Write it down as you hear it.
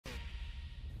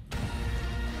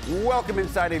Welcome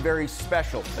inside a very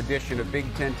special edition of Big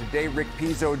Ten Today. Rick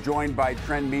Pizzo joined by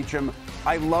Trent Meacham.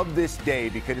 I love this day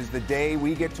because it's the day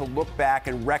we get to look back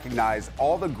and recognize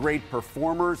all the great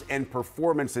performers and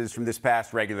performances from this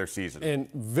past regular season.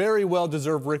 And very well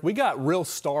deserved, Rick. We got real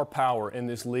star power in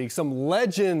this league. Some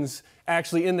legends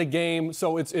actually in the game.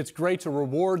 So it's great to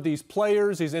reward these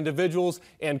players, these individuals,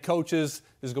 and coaches.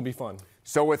 This is going to be fun.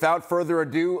 So without further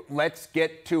ado, let's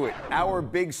get to it. Our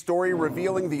big story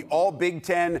revealing the All-Big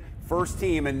Ten first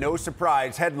team, and no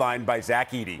surprise, headlined by Zach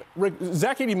Edey. Rick,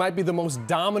 Zach Edey might be the most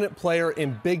dominant player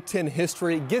in Big Ten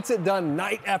history. Gets it done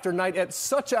night after night at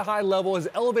such a high level, has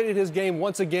elevated his game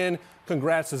once again.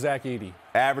 Congrats to Zach Edey.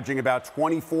 Averaging about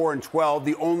 24 and 12,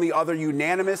 the only other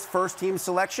unanimous first-team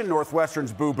selection,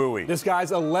 Northwestern's Boo Buie. This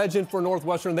guy's a legend for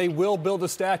Northwestern. They will build a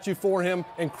statue for him.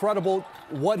 Incredible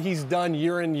what he's done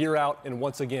year in, year out, and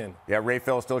once again. Yeah,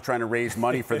 Raphael's still trying to raise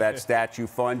money for that statue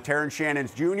fund. Terrence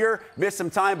Shannons Jr. missed some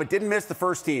time, but didn't miss the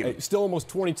first team. Hey, still almost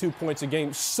 22 points a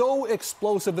game. So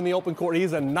explosive in the open court.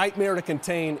 He's a nightmare to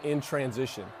contain in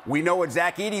transition. We know what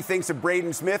Zach Edey thinks of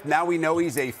Braden Smith. Now we know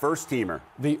he's a first-teamer.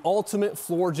 The ultimate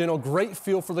floor general. Great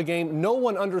feel for the game. No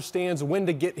one understands when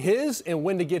to get his and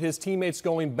when to get his teammates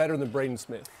going better than Braden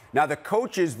Smith. Now, the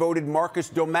coaches voted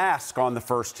Marcus Domask on the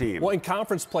first team. Well, in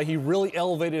conference play, he really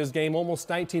elevated his game, almost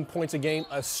 19 points a game.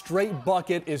 A straight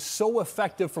bucket is so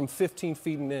effective from 15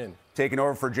 feet and in. Taking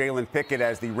over for Jalen Pickett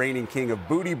as the reigning king of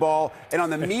booty ball. And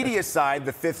on the media side,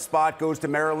 the fifth spot goes to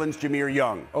Maryland's Jameer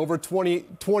Young. Over 20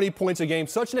 points a game.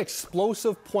 Such an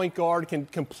explosive point guard, can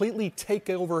completely take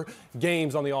over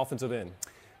games on the offensive end.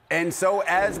 And so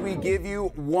as we give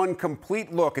you one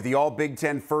complete look at the All-Big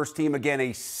Ten first team, again,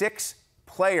 a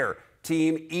six-player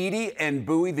team, Edey and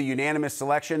Buie, the unanimous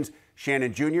selections.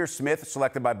 Shannon Jr., Smith,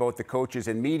 selected by both the coaches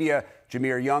and media.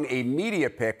 Jameer Young, a media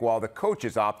pick, while the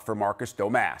coaches opt for Marcus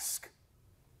Domask.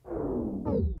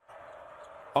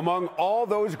 Among all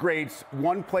those greats,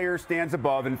 one player stands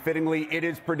above, and fittingly, it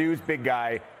is Purdue's big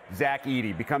guy, Zach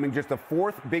Edey, becoming just the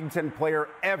fourth Big Ten player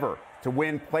ever to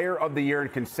win Player of the Year in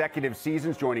consecutive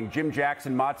seasons, joining Jim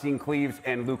Jackson, Mateen Cleaves,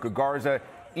 and Luka Garza.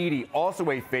 Edey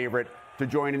also a favorite to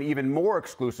join an even more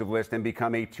exclusive list and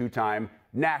become a two-time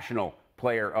National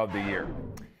Player of the Year.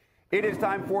 It is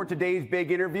time for today's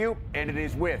big interview, and it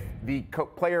is with the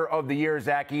Player of the Year,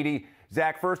 Zach Edey.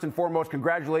 Zach, first and foremost,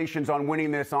 congratulations on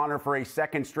winning this honor for a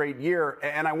second straight year.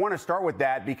 And I want to start with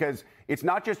that because it's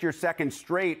not just your second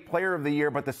straight Player of the Year,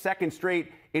 but the second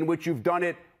straight in which you've done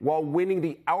it while winning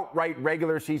the outright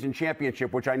regular season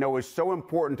championship, which I know is so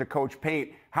important to Coach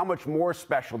Paint. How much more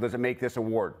special does it make this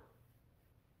award?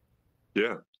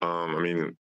 Yeah, I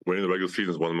mean, winning the regular season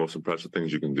is one of the most impressive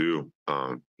things you can do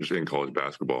just in college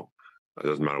basketball. It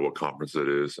doesn't matter what conference it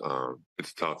is.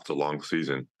 It's tough. It's a long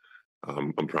season.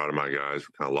 I'm proud of my guys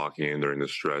for kind of locking in during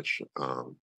this stretch,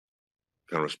 kind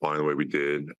of responding the way we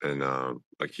did. And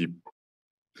I keep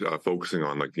focusing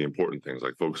on, like, the important things,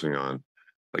 like focusing on,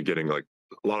 like, getting, like,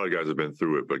 a lot of guys have been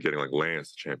through it, but getting, like, Lance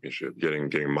the championship,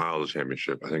 getting Miles the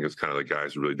championship. I think it's kind of the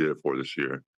guys who really did it for this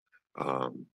year.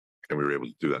 And we were able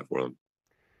to do that for them.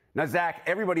 Now, Zach,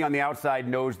 everybody on the outside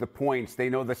knows the points. They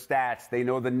know the stats. They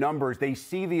know the numbers. They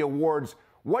see the awards.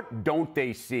 What don't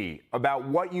they see about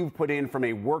what you've put in from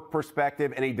a work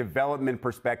perspective and a development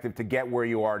perspective to get where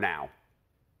you are now?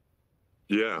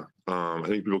 Yeah, I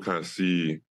think people kind of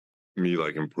see me,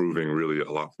 like, improving really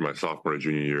a lot from my sophomore and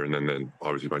junior year, and then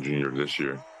obviously my junior year this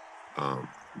year.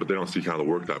 But they don't see kind of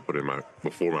the work that I put in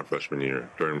before my freshman year,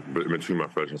 between my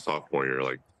freshman and sophomore year,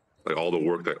 like all the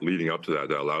work that leading up to that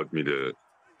allowed me to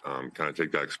kind of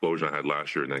take that explosion I had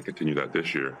last year and then continue that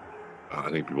this year. I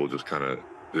think people just kind of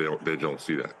they don't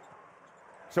see that.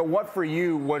 So what for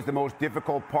you was the most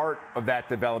difficult part of that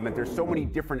development? There's so many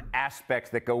different aspects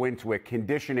that go into it: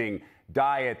 conditioning,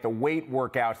 diet, the weight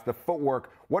workouts, the footwork.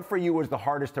 What for you was the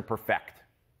hardest to perfect?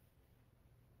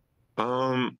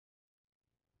 Probably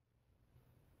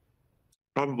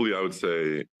I would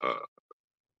say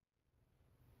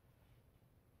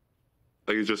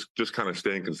like it's just kind of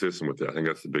staying consistent with it. I think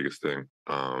that's the biggest thing.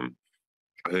 I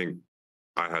think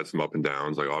I had some up and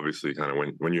downs. Like, obviously, kind of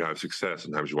when you have success,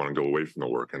 sometimes you want to go away from the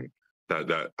work, and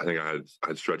that I think I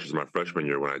had stretches in my freshman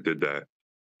year when I did that,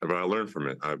 but I learned from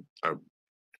it. I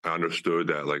understood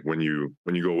that, like, when you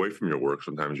go away from your work,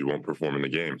 sometimes you won't perform in the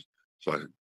games. So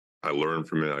I learned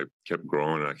from it. I kept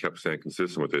growing, and I kept staying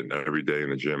consistent with it. And every day in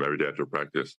the gym, every day after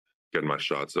practice, getting my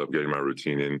shots up, getting my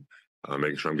routine in,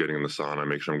 making sure I'm getting in the sauna,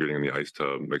 making sure I'm getting in the ice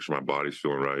tub, make sure my body's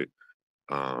feeling right.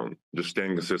 Just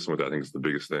staying consistent with it, I think, is the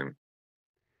biggest thing.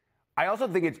 I also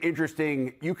think it's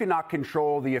interesting, you cannot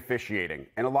control the officiating.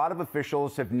 And a lot of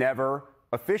officials have never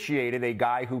officiated a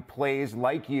guy who plays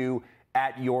like you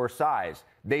at your size.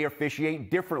 They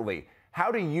officiate differently.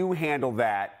 How do you handle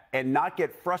that and not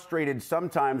get frustrated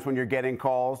sometimes when you're getting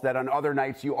calls that on other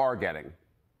nights you are getting?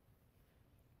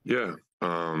 Yeah,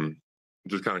 it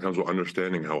just kind of comes with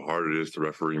understanding how hard it is to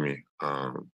referee me.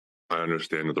 I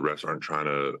understand that the refs aren't trying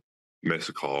to miss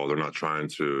a call. They're not trying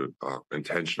to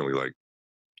intentionally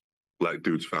let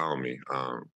dudes foul me.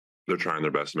 They're trying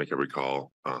their best to make every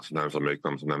call. Sometimes I'll make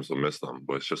them, sometimes I'll miss them.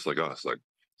 But it's just like us. Like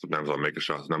sometimes I'll make a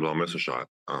shot, sometimes I'll miss a shot.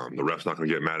 The ref's not going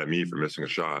to get mad at me for missing a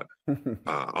shot.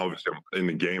 Obviously, in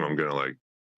the game, I'm going to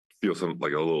feel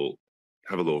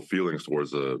have a little feelings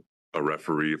towards a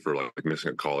referee for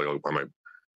missing a call. I might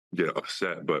get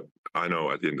upset, but I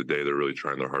know at the end of the day, they're really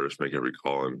trying their hardest to make every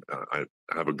call. And I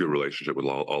have a good relationship with a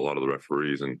lot of the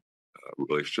referees and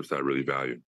relationships that I really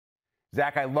value.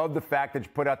 Zach, I love the fact that you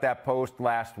put out that post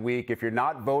last week. If you're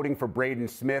not voting for Braden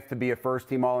Smith to be a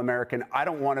first-team All-American, I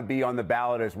don't want to be on the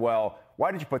ballot as well.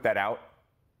 Why did you put that out?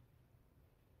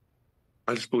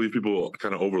 I just believe people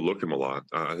kind of overlook him a lot.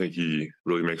 I think he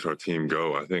really makes our team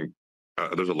go. I think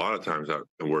there's a lot of times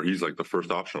where he's the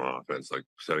first option on offense,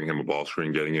 setting him a ball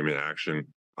screen, getting him in action,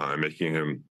 and making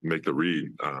him make the read.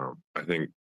 I think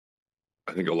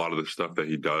a lot of the stuff that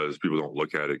he does, people don't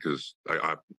look at it because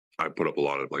I put up a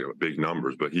lot of big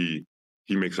numbers, but he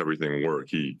makes everything work.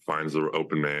 He finds the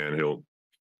open man. He'll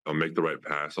make the right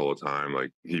pass all the time.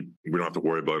 We don't have to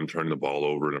worry about him turning the ball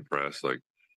over in a press.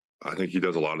 I think he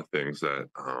does a lot of things that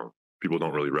people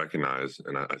don't really recognize,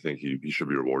 and I think he should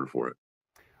be rewarded for it.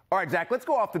 All right, Zach, let's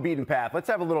go off the beaten path. Let's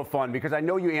have a little fun because I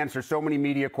know you answer so many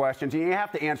media questions, and you have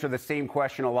to answer the same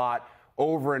question a lot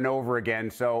over and over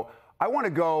again. So I want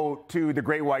to go to the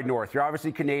Great White North. You're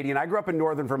obviously Canadian. I grew up in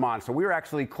northern Vermont, so we were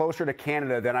actually closer to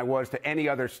Canada than I was to any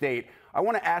other state. I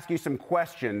want to ask you some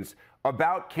questions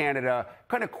about Canada,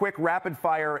 kind of quick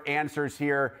rapid-fire answers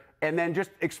here, and then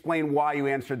just explain why you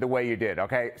answered the way you did,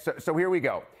 okay? So here we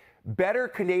go. Better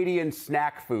Canadian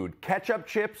snack food, ketchup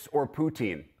chips or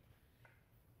poutine?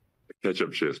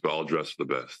 Ketchup chips, but I'll dress for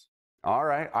the best. All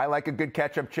right. I like a good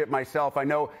ketchup chip myself. I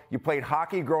know you played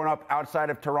hockey growing up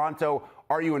outside of Toronto.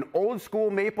 Are you an old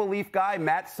school Maple Leaf guy,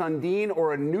 Matt Sundin,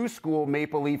 or a new school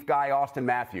Maple Leaf guy, Austin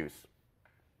Matthews?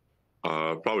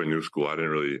 Probably new school. I didn't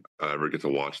really ever get to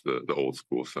watch the old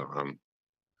school, so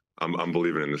I'm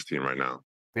believing in this team right now.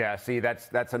 Yeah, see, that's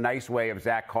a nice way of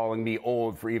Zach calling me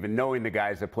old for even knowing the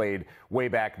guys that played way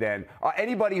back then.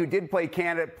 Anybody who did play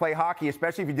hockey,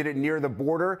 especially if you did it near the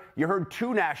border, you heard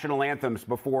two national anthems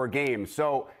before games.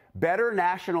 So, better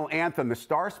national anthem, the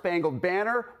Star-Spangled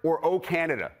Banner or O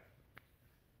Canada?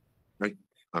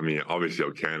 I mean, obviously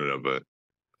O Canada, but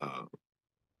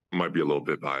might be a little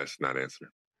bit biased in that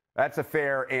answer. That's a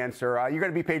fair answer. You're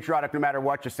going to be patriotic no matter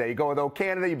what you say. You go with O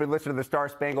Canada, you've been listening to the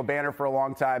Star-Spangled Banner for a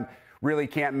long time. Really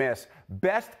can't miss.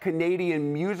 Best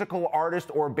Canadian musical artist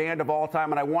or band of all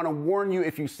time. And I want to warn you,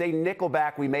 if you say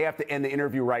Nickelback, we may have to end the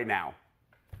interview right now.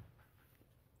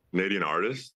 Canadian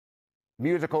artist?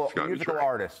 Musical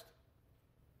artist.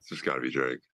 It's just got to be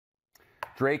Drake.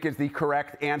 Drake is the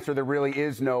correct answer. There really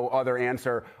is no other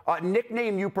answer.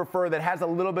 Nickname you prefer that has a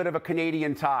little bit of a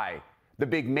Canadian tie? The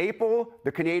Big Maple,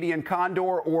 the Canadian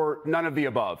Condor, or none of the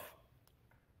above?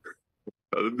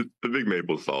 The Big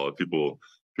Maple's solid. People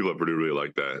at Purdue really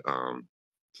like that.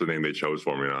 It's the name they chose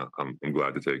for me, and I'm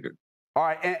glad to take it. All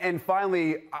right, and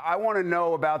finally, I want to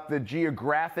know about the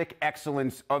geographic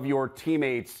excellence of your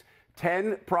teammates.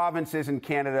 10 provinces in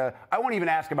Canada. I won't even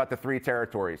ask about the 3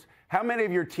 territories. How many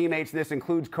of your teammates, this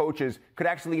includes coaches, could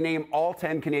actually name all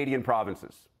 10 Canadian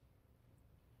provinces?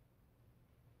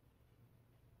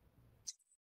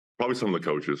 Probably some of the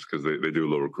coaches, because they do a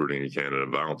little recruiting in Canada,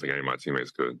 but I don't think any of my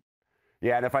teammates could.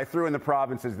 Yeah, and if I threw in the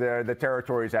provinces there, the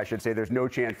territories, I should say, there's no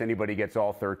chance anybody gets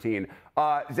all 13.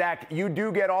 Zach, you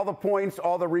do get all the points,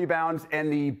 all the rebounds,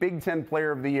 and the Big Ten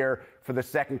Player of the Year for the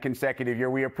 2nd consecutive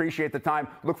year. We appreciate the time.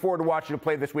 Look forward to watching you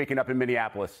play this weekend up in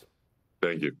Minneapolis.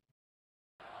 Thank you.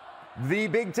 The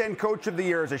Big Ten Coach of the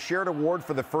Year is a shared award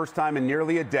for the first time in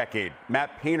nearly a decade.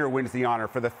 Matt Painter wins the honor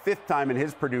for the 5th time in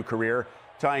his Purdue career,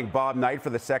 tying Bob Knight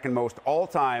for the 2nd most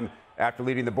all-time after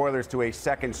leading the Boilers to a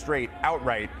 2nd straight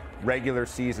outright regular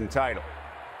season title.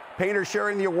 Painter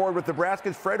sharing the award with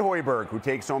Nebraska's Fred Hoiberg, who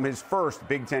takes home his 1st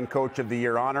Big Ten Coach of the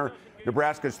Year honor.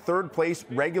 Nebraska's 3rd place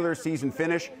regular season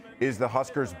finish is the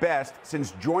Huskers' best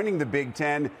since joining the Big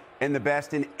Ten and the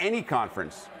best in any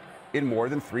conference in more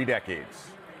than 3 decades.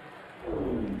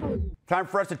 Time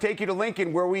for us to take you to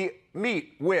Lincoln, where we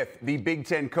meet with the Big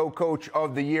Ten Co-Coach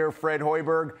of the Year, Fred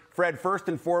Hoiberg. Fred, first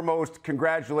and foremost,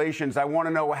 congratulations. I want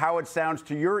to know how it sounds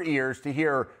to your ears to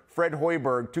hear Fred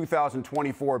Hoiberg,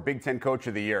 2024 Big Ten Coach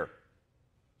of the Year.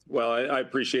 Well, I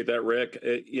appreciate that, Rick.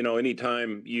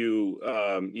 Anytime you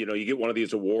get one of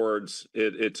these awards,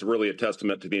 it's really a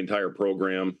testament to the entire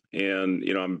program. And,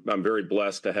 I'm very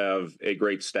blessed to have a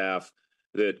great staff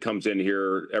that comes in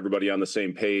here, everybody on the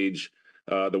same page,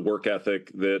 the work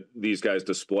ethic that these guys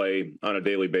display on a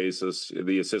daily basis.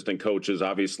 The assistant coaches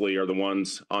obviously are the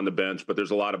ones on the bench, but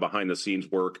there's a lot of behind the scenes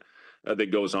work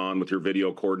that goes on with your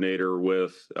video coordinator,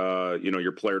 with,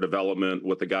 your player development,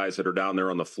 with the guys that are down there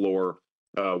on the floor.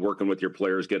 Working with your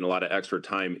players, getting a lot of extra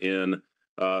time in.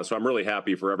 So I'm really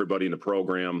happy for everybody in the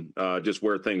program, just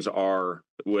where things are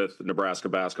with Nebraska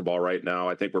basketball right now.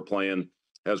 I think we're playing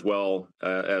as well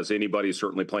as anybody,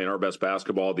 certainly playing our best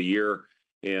basketball of the year.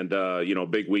 And,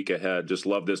 big week ahead. Just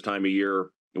love this time of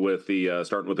year with the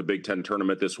starting with the Big Ten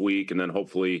tournament this week, and then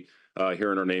hopefully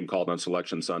hearing our name called on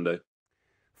Selection Sunday.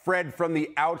 Fred, from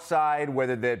the outside,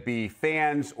 whether that be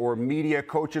fans or media,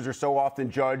 coaches are so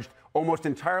often judged almost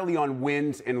entirely on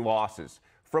wins and losses.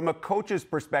 From a coach's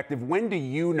perspective, when do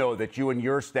you know that you and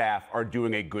your staff are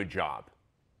doing a good job?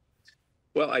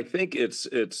 Well, I think it's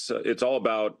all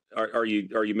about are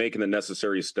you making the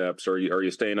necessary steps? Are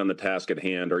you staying on the task at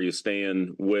hand? Are you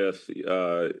staying with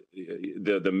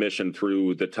the mission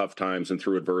through the tough times and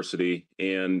through adversity?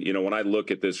 And when I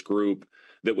look at this group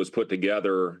that was put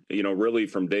together, really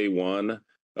from day one,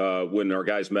 when our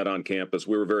guys met on campus,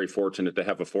 we were very fortunate to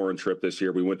have a foreign trip this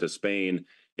year. We went to Spain,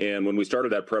 and when we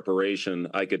started that preparation,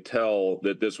 I could tell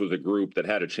that this was a group that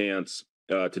had a chance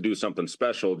to do something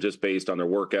special just based on their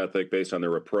work ethic, based on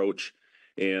their approach.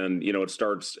 And, it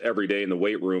starts every day in the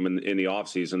weight room in the off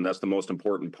season. That's the most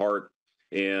important part.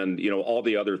 And, all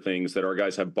the other things that our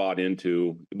guys have bought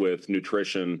into with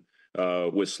nutrition,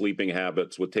 with sleeping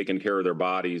habits, with taking care of their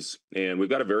bodies. And we've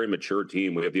got a very mature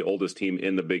team. We have the oldest team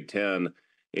in the Big Ten.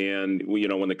 And,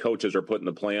 when the coaches are putting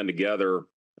the plan together,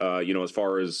 as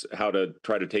far as how to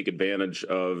try to take advantage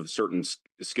of certain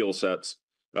skill sets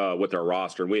with our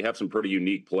roster. And we have some pretty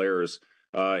unique players.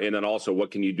 And then also,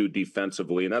 what can you do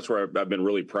defensively? And that's where I've been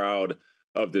really proud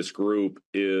of this group,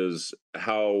 is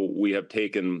how we have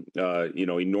taken,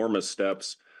 enormous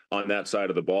steps on that side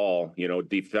of the ball.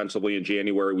 Defensively in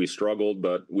January, we struggled,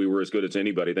 but we were as good as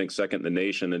anybody. I think second in the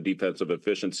nation in defensive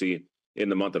efficiency in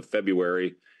the month of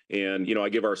February. And, I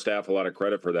give our staff a lot of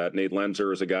credit for that. Nate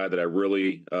Lenzer is a guy that I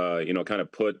really, kind of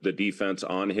put the defense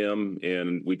on him.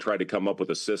 And we tried to come up with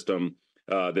a system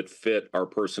that fit our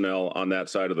personnel on that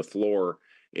side of the floor.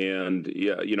 And,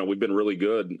 we've been really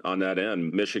good on that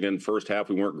end. Michigan, first half,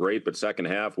 we weren't great, but second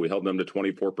half, we held them to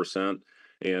 24%.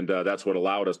 And that's what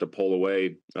allowed us to pull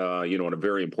away, in a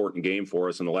very important game for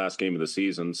us in the last game of the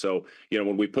season. So,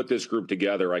 when we put this group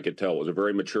together, I could tell it was a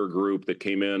very mature group that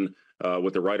came in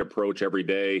with the right approach every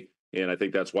day. And I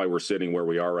think that's why we're sitting where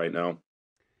we are right now.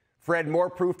 Fred, more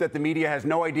proof that the media has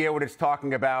no idea what it's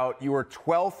talking about. You were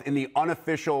 12th in the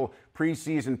unofficial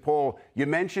preseason poll. You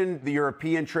mentioned the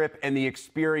European trip and the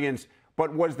experience,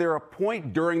 but was there a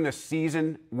point during the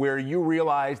season where you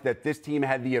realized that this team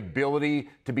had the ability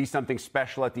to be something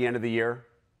special at the end of the year?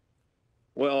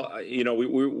 Well,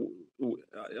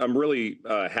 I'm really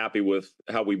happy with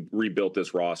how we rebuilt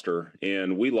this roster,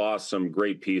 and we lost some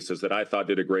great pieces that I thought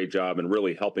did a great job in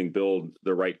really helping build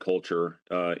the right culture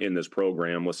in this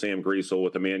program, with Sam Griesel,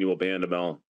 with Emmanuel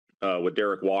Bandamel, with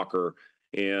Derek Walker.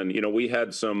 And, we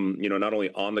had some, not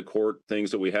only on the court things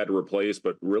that we had to replace,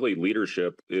 but really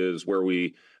leadership is where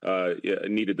we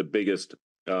needed the biggest,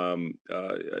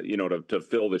 to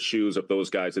fill the shoes of those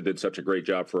guys that did such a great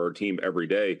job for our team every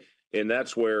day. And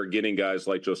that's where getting guys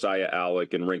like Josiah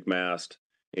Alec and Rink Mast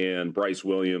and Bryce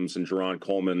Williams and Jerron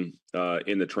Coleman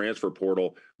in the transfer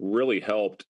portal really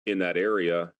helped in that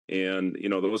area. And,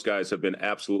 those guys have been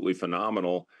absolutely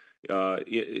phenomenal.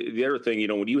 The other thing,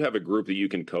 when you have a group that you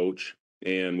can coach,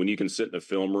 and when you can sit in a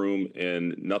film room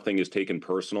and nothing is taken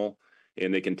personal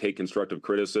and they can take constructive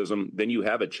criticism, then you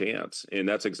have a chance. And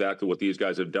that's exactly what these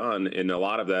guys have done. And a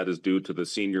lot of that is due to the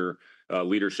senior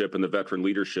leadership and the veteran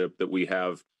leadership that we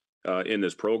have in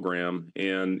this program.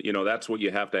 And, that's what you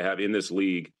have to have in this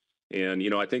league. And,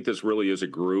 I think this really is a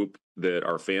group that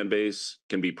our fan base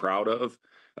can be proud of,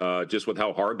 just with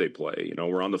how hard they play.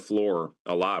 We're on the floor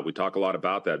a lot. We talk a lot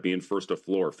about that, being first to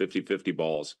floor, 50-50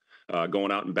 balls,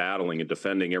 going out and battling and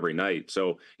defending every night.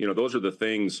 So, those are the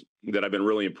things that I've been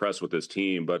really impressed with this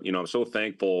team. But, I'm so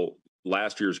thankful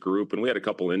last year's group, and we had a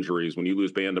couple injuries. When you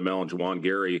lose Bandamel and Juwan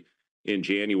Gary in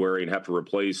January and have to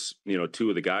replace, two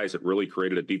of the guys that really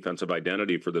created a defensive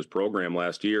identity for this program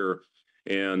last year.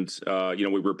 And,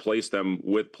 we replaced them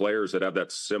with players that have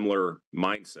that similar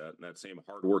mindset and that same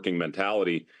hardworking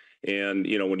mentality. And,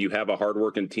 when you have a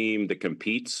hardworking team that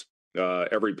competes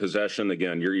every possession,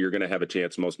 again, you're going to have a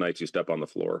chance most nights you step on the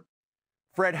floor.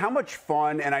 Fred, how much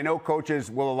fun, and I know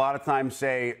coaches will a lot of times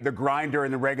say the grind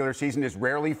during the regular season is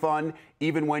rarely fun,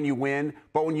 even when you win.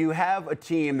 But when you have a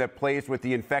team that plays with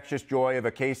the infectious joy of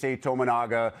a Keisei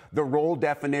Tominaga, the role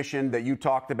definition that you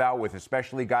talked about with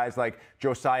especially guys like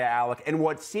Josiah Alec, and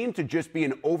what seemed to just be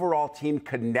an overall team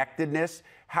connectedness,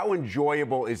 how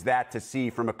enjoyable is that to see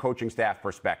from a coaching staff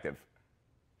perspective?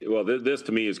 Well, this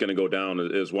to me is going to go down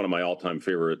as one of my all-time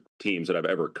favorite teams that I've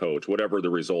ever coached, whatever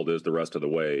the result is the rest of the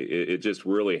way. It just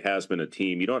really has been a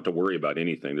team. You don't have to worry about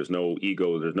anything. There's no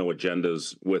ego. There's no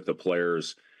agendas with the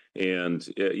players. And,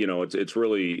 it's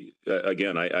really,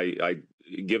 again, I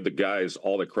give the guys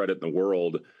all the credit in the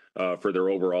world for their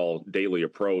overall daily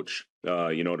approach,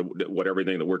 to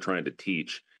everything that we're trying to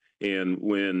teach. And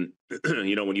when,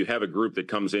 when you have a group that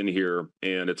comes in here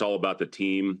and it's all about the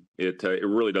team, it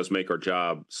really does make our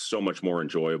job so much more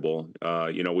enjoyable.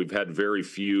 We've had very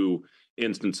few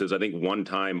instances, I think one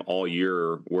time all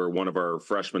year, where one of our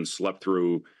freshmen slept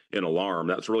through an alarm.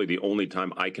 That's really the only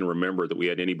time I can remember that we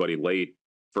had anybody late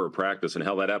for a practice. And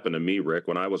hell, that happened to me, Rick,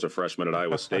 when I was a freshman at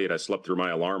Iowa State. I slept through my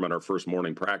alarm on our first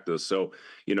morning practice. So,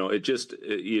 you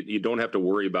don't have to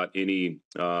worry about any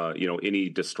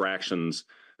distractions.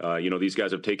 These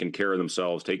guys have taken care of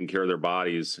themselves, taken care of their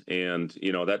bodies, and,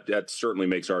 that certainly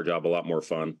makes our job a lot more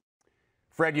fun.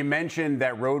 Fred, you mentioned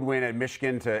that road win at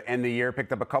Michigan to end the year,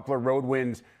 picked up a couple of road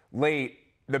wins late.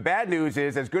 The bad news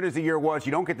is, as good as the year was,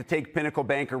 you don't get to take Pinnacle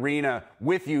Bank Arena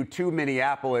with you to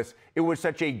Minneapolis. It was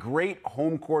such a great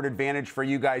home court advantage for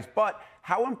you guys, but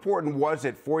how important was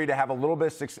it for you to have a little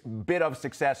bit of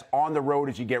success on the road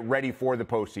as you get ready for the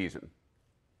postseason?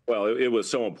 Well, it was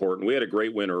so important. We had a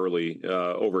great win early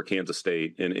over Kansas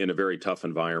State in a very tough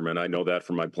environment. I know that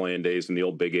from my playing days in the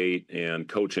old Big 8 and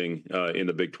coaching in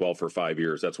the Big 12 for 5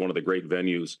 years. That's one of the great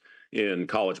venues in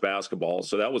college basketball.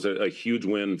 So that was a huge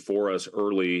win for us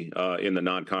early in the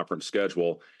non-conference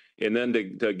schedule. And then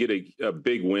to get a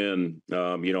big win,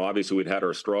 obviously we'd had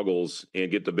our struggles,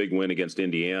 and get the big win against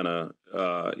Indiana.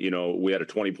 We had a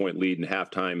 20-point lead in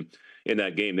halftime in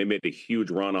that game. They made a huge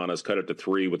run on us, cut it to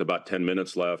 3 with about 10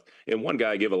 minutes left. And one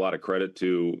guy I give a lot of credit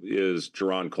to is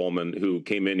Jerron Coleman, who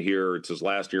came in here. It's his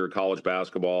last year of college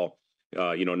basketball,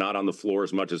 not on the floor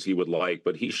as much as he would like,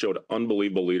 but he showed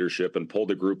unbelievable leadership and pulled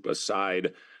the group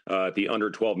aside at the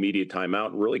under 12 media timeout,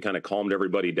 and really kind of calmed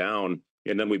everybody down.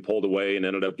 And then we pulled away and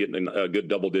ended up getting a good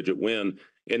double-digit win.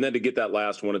 And then to get that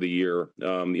last one of the year,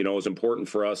 it was important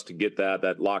for us to get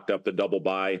that locked up the double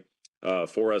bye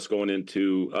for us going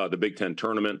into the Big Ten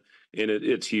tournament. And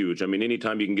it's huge. I mean,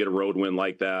 anytime you can get a road win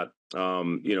like that,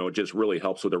 it just really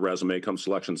helps with the resume come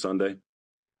Selection Sunday.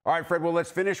 All right, Fred, well,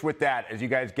 let's finish with that as you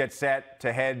guys get set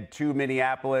to head to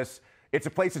Minneapolis. It's a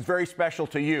place that's very special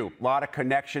to you. A lot of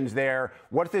connections there.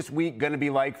 What's this week going to be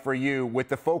like for you, with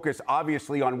the focus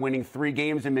obviously on winning 3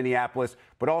 games in Minneapolis,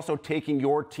 but also taking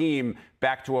your team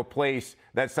back to a place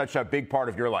that's such a big part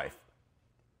of your life?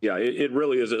 Yeah, it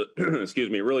really is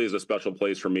really is a special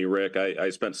place for me, Rick. I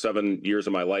spent 7 years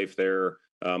of my life there.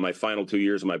 My final 2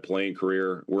 years of my playing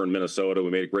career were in Minnesota.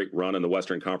 We made a great run in the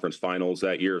Western Conference Finals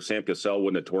that year. Sam Cassell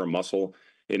wouldn't have tore a muscle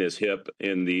in his hip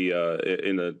in the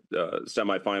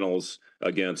semifinals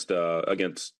against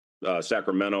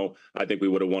Sacramento. I think we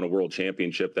would have won a world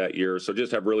championship that year. So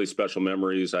just have really special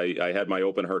memories. I had my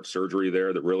open heart surgery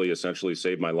there that really essentially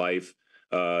saved my life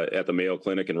at the Mayo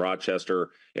Clinic in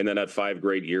Rochester. And then had 5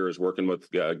 great years working with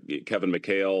Kevin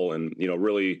McHale and,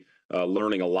 really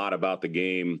learning a lot about the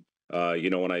game,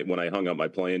 when I hung up my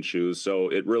playing shoes. So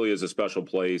it really is a special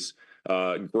place.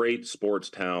 Great sports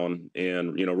town,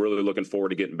 and really looking forward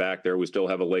to getting back there. We still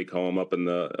have a lake home up in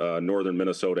the northern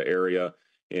Minnesota area,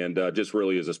 and just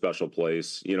really is a special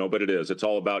place. But it's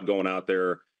all about going out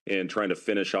there and trying to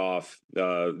finish off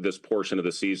this portion of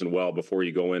the season well before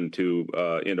you go into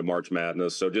March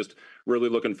Madness. So just really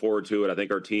looking forward to it. I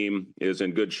think our team is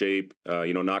in good shape.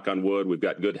 Knock on wood, we've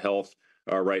got good health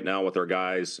right now with our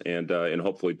guys, and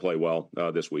hopefully play well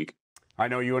this week. I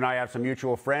know you and I have some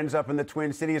mutual friends up in the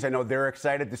Twin Cities. I know they're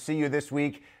excited to see you this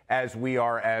week, as we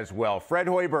are as well. Fred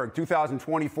Hoiberg,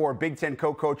 2024 Big Ten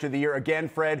Co-Coach of the Year. Again,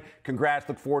 Fred, congrats.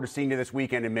 Look forward to seeing you this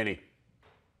weekend in Minnie.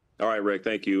 All right, Rick.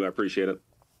 Thank you. I appreciate it.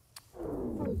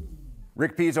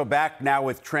 Rick Pizzo back now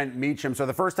with Trent Meacham. So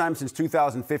the first time since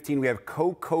 2015 we have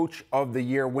Co-Coach of the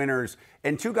Year winners,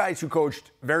 and 2 guys who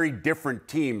coached very different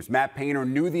teams. Matt Painter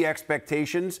knew the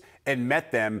expectations and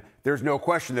met them, there's no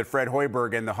question that Fred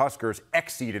Hoiberg and the Huskers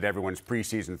exceeded everyone's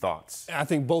preseason thoughts. I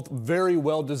think both very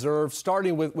well deserved.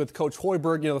 Starting with Coach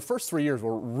Hoiberg, the first 3 years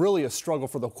were really a struggle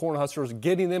for the Cornhuskers,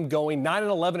 getting them going.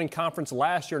 9-11 in conference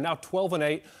last year, now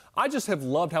 12-8. I just have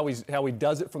loved how he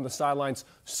does it from the sidelines.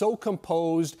 So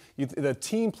composed. The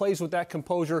team plays with that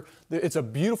composure. It's a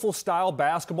beautiful style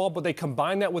basketball, but they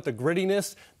combine that with the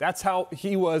grittiness. That's how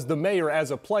he was the mayor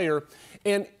as a player.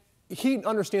 And he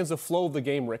understands the flow of the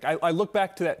game, Rick. I look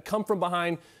back to that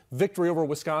come-from-behind victory over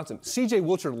Wisconsin. C.J.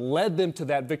 Wilcher led them to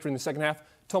that victory in the second half.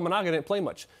 Tominaga didn't play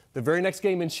much. The very next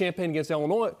game in Champaign against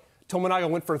Illinois, Tominaga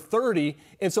went for 30,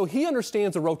 and so he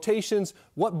understands the rotations,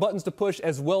 what buttons to push,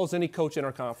 as well as any coach in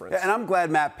our conference. And I'm glad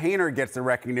Matt Painter gets the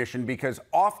recognition because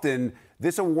often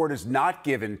this award is not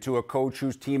given to a coach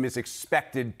whose team is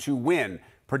expected to win.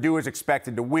 Purdue is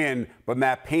expected to win, but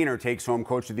Matt Painter takes home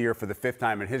Coach of the Year for the 5th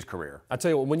time in his career. I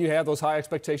tell you what, when you have those high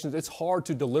expectations, it's hard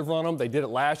to deliver on them. They did it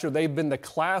last year. They've been the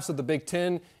class of the Big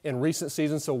Ten in recent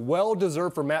seasons, so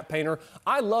well-deserved for Matt Painter.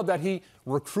 I love that he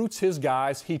recruits his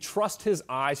guys. He trusts his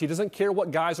eyes. He doesn't care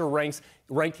what guys are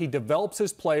ranked. He develops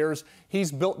his players.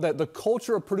 He's built that the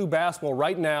culture of Purdue basketball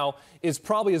right now is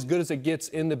probably as good as it gets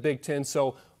in the Big Ten,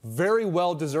 so very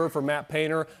well deserved for Matt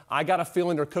Painter. I got a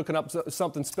feeling they're cooking up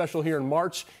something special here in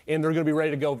March, and they're going to be ready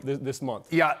to go this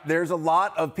month. Yeah, there's a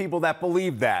lot of people that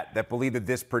believe that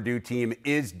this Purdue team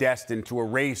is destined to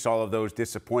erase all of those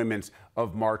disappointments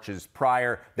of Marches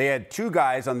prior. They had 2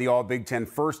 guys on the All-Big Ten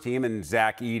first team, in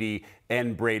Zach Edey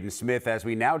and Braden Smith, as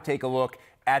we now take a look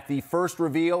at the first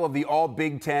reveal of the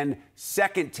All-Big Ten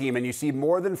second team. And you see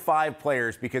more than 5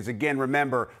 players because, again,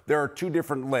 remember, there are 2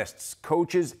 different lists.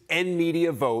 Coaches and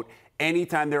media vote.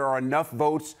 Anytime there are enough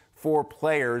votes for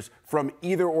players from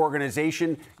either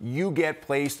organization, you get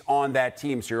placed on that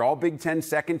team. So your All-Big Ten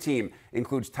second team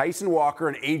includes Tyson Walker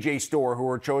and A.J. Storr, who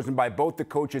were chosen by both the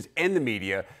coaches and the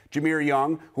media. Jameer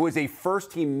Young, who is a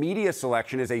first-team media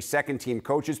selection, is a second-team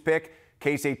coaches pick.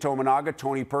 Keisei Tominaga,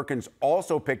 Tony Perkins,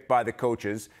 also picked by the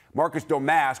coaches. Marcus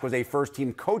Domask was a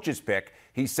first-team coaches pick.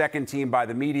 He's second-team by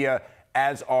the media,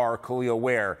 as are Khalil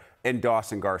Ware and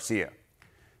Dawson Garcia.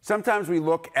 Sometimes we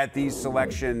look at these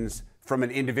selections from an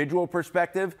individual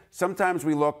perspective. Sometimes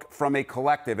we look from a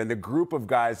collective and the group of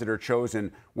guys that are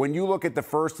chosen. When you look at the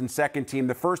first and second team,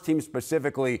 the first team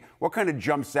specifically, what kind of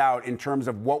jumps out in terms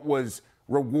of what was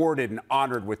rewarded and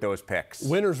honored with those picks?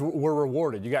 Winners were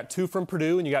rewarded. You got 2 from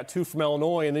Purdue and you got 2 from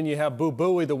Illinois, and then you have Boo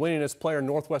Buie, the winningest player in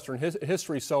Northwestern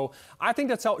history. So I think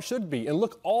that's how it should be. And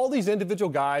look, all these individual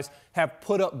guys have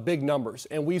put up big numbers,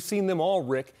 and we've seen them all,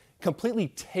 Rick, completely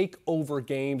take over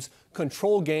games,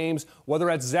 control games, whether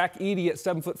that's Zach Edey at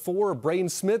 7'4" or Braden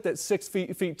Smith at 6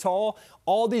 feet tall.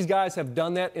 All these guys have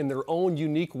done that in their own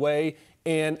unique way.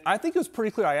 And I think it was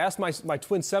pretty clear. I asked my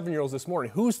twin 7-year-olds this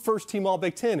morning, who's first team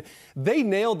All-Big Ten? They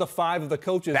nailed the 5 of the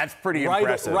coaches. That's pretty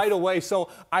impressive. Right away. So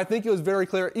I think it was very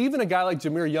clear. Even a guy like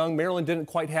Jameer Young, Maryland didn't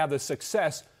quite have the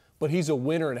success, but he's a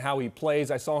winner in how he plays.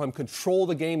 I saw him control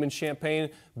the game in Champaign.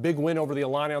 Big win over the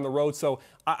Illini on the road. So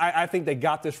I think they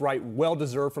got this right.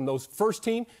 Well-deserved from those first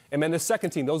team. And then the second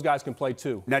team, those guys can play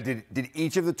too. Now, did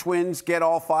each of the twins get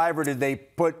all 5, or did they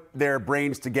put their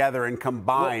brains together and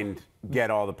combined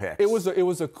get all the picks? It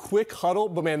was a quick huddle,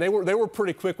 but man, they were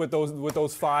pretty quick with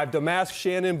those 5: Domask,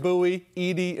 Shannon, Bowie,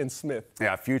 Edey, and Smith.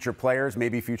 Yeah, future players,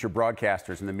 maybe future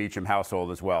broadcasters in the Meacham household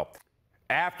as well.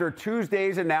 After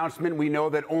Tuesday's announcement, we know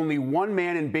that only one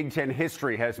man in Big Ten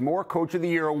history has more Coach of the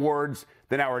Year awards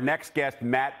than our next guest,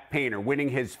 Matt Painter, winning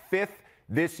his 5th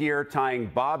this year, tying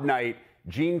Bob Knight.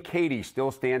 Gene Cady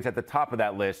still stands at the top of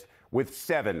that list with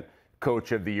 7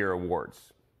 Coach of the Year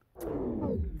awards.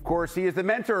 Of course, he is the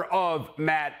mentor of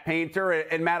Matt Painter.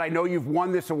 And Matt, I know you've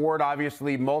won this award,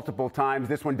 obviously, multiple times.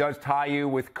 This one does tie you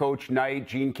with Coach Knight,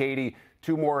 Gene Cady,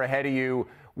 2 more ahead of you.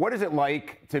 What is it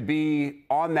like to be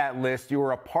on that list? You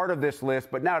were a part of this list,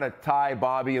 but now to tie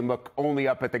Bobby and look only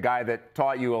up at the guy that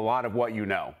taught you a lot of what you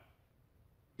know.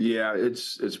 Yeah,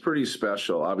 it's pretty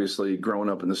special. Obviously, growing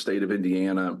up in the state of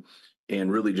Indiana and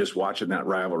really just watching that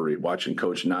rivalry, watching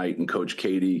Coach Knight and Coach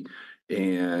Cady,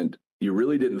 and you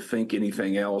really didn't think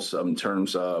anything else in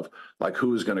terms of like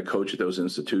who was going to coach at those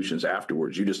institutions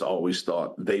afterwards. You just always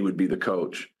thought they would be the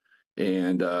coach.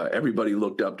 And everybody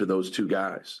looked up to those 2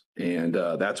 guys. And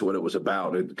that's what it was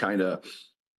about. It kind of,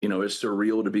 it's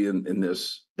surreal to be in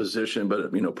this position,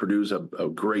 but, Purdue's a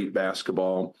great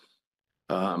basketball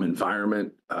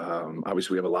environment.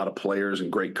 Obviously, we have a lot of players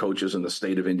and great coaches in the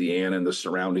state of Indiana and the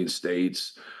surrounding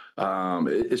states.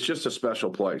 It's just a special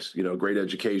place, great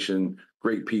education,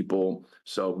 great people.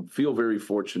 So feel very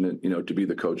fortunate, to be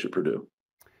the coach at Purdue.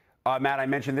 Matt, I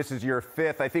mentioned this is your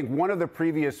fifth. I think one of the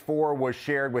previous four was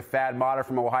shared with Thad Matta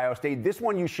from Ohio State. This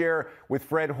one you share with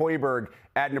Fred Hoiberg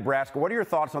at Nebraska. What are your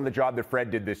thoughts on the job that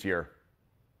Fred did this year?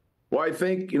 Well, I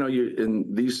think, you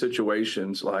in these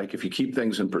situations, like if you keep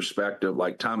things in perspective,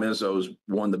 like Tom Izzo's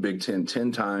won the Big Ten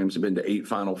 10 times and been to 8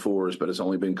 Final Fours, but has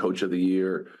only been Coach of the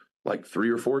Year like 3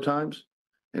 or 4 times.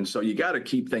 And so you got to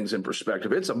keep things in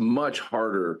perspective. It's a much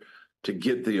harder to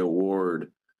get the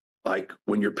award like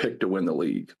when you're picked to win the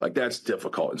league. Like that's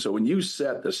difficult. And so when you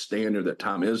set the standard that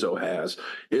Tom Izzo has,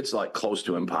 it's like close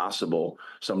to impossible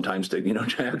sometimes to,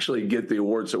 to actually get the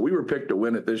award. So we were picked to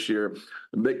win it this year.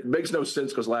 It makes no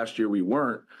sense because last year we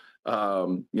weren't,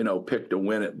 picked to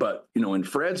win it. But, in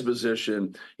Fred's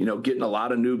position, getting a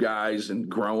lot of new guys and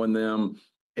growing them,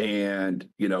 and,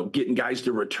 getting guys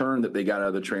to return that they got out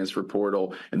of the transfer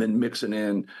portal, and then mixing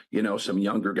in, some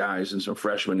younger guys and some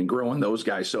freshmen and growing those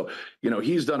guys. So,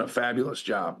 he's done a fabulous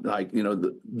job. Like,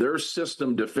 their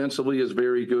system defensively is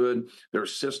very good. Their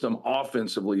system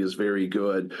offensively is very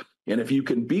good. And if you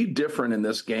can be different in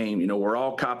this game, we're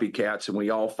all copycats and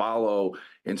we all follow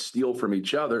and steal from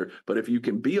each other. But if you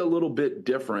can be a little bit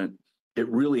different, it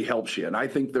really helps you. And I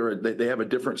think they have a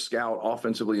different scout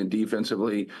offensively and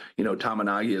defensively.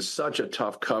 Tamanagi is such a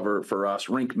tough cover for us.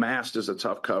 Rink Mast is a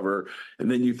tough cover.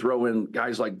 And then you throw in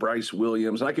guys like Bryce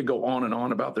Williams. And I could go on and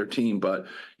on about their team, but,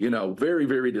 very,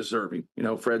 very deserving.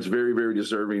 Fred's very, very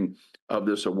deserving of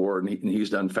this award. And he's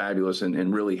done fabulous,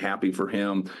 and really happy for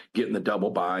him getting the double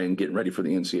bye and getting ready for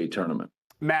the NCAA tournament.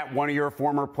 Matt, one of your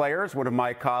former players, one of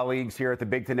my colleagues here at the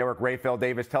Big Ten Network, Raphael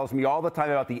Davis, tells me all the time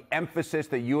about the emphasis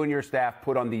that you and your staff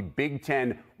put on the Big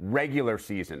Ten regular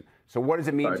season. So what does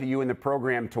it mean to you in the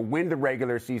program to win the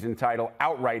regular season title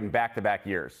outright in back-to-back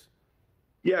years?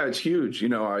 Yeah, it's huge.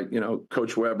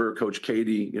 Coach Weber, Coach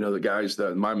Katie, the guys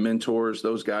my mentors,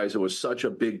 those guys, it was such a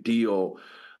big deal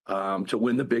to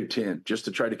win the Big Ten, just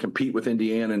to try to compete with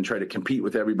Indiana and try to compete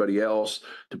with everybody else,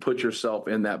 to put yourself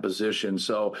in that position.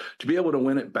 So to be able to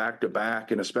win it back to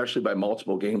back, and especially by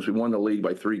multiple games, we won the league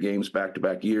by 3 games back to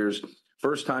back years.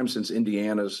 First time since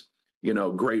Indiana's,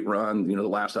 great run, the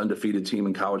last undefeated team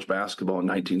in college basketball in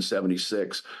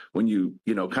 1976. When you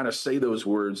kind of say those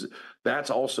words, that's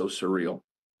also surreal.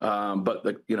 But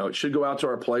it should go out to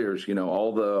our players,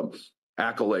 all the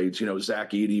accolades,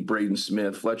 Zach Edey, Braden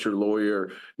Smith, Fletcher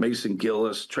Lawyer, Mason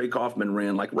Gillis, Trey Kaufman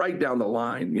ran like right down the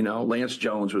line. Lance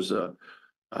Jones was a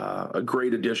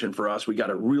great addition for us. We got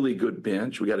a really good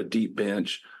bench. We got a deep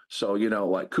bench. So,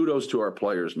 kudos to our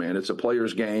players, man. It's a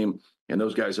players game, and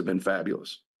those guys have been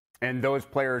fabulous. And those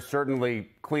players certainly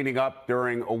cleaning up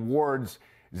during awards.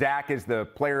 Zach is the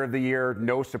player of the year,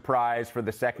 no surprise, for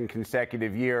the second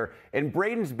consecutive year. And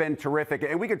Braden's been terrific.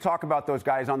 And we could talk about those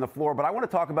guys on the floor, but I want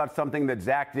to talk about something that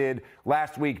Zach did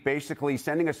last week, basically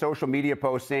sending a social media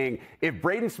post saying, if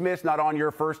Braden Smith's not on your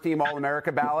first team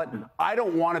All-America ballot, I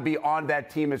don't want to be on that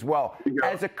team as well.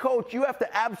 As a coach, you have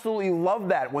to absolutely love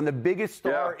that when the biggest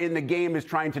star in the game is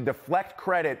trying to deflect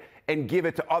credit and give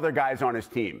it to other guys on his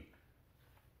team.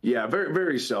 Yeah, very,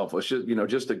 very selfless.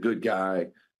 Just a good guy.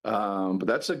 But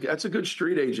that's a good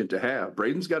street agent to have.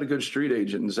 Braden's got a good street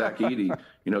agent, and Zach Edey,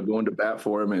 going to bat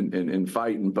for him and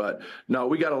fighting. But no,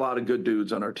 we got a lot of good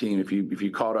dudes on our team. If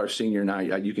you caught our senior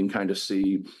night, you can kind of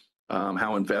see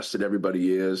how invested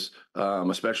everybody is,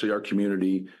 especially our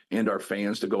community and our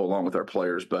fans to go along with our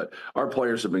players. But our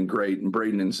players have been great, and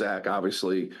Braden and Zach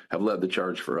obviously have led the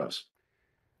charge for us.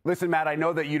 Listen, Matt, I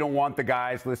know that you don't want the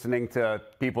guys listening to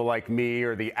people like me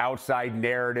or the outside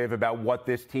narrative about what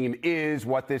this team is,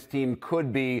 what this team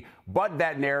could be, but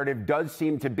that narrative does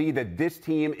seem to be that this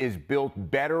team is built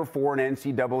better for an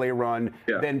NCAA run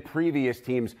than previous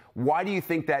teams. Why do you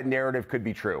think that narrative could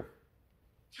be true?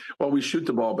 Well, we shoot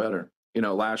the ball better.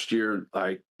 Last year,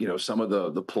 some of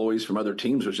the ploys from other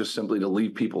teams was just simply to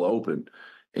leave people open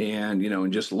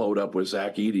and just load up with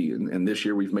Zach Edey. And this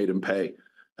year we've made him pay.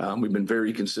 We've been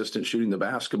very consistent shooting the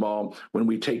basketball. When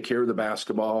we take care of the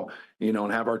basketball,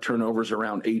 and have our turnovers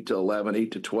around 8 to 11,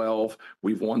 8 to 12,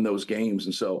 we've won those games.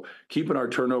 And so keeping our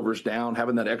turnovers down,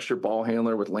 having that extra ball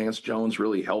handler with Lance Jones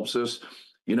really helps us.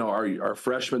 Our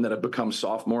freshmen that have become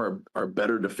sophomore are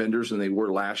better defenders than they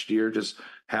were last year, just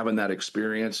having that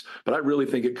experience. But I really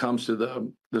think it comes to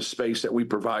the space that we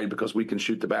provide because we can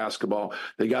shoot the basketball.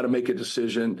 They got to make a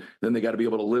decision. Then they got to be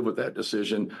able to live with that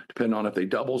decision, depending on if they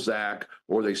double Zach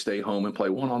or they stay home and play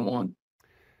one-on-one.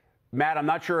 Matt, I'm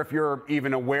not sure if you're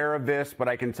even aware of this, but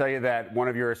I can tell you that one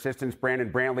of your assistants,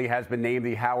 Brandon Brantley, has been named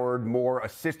the Howard Moore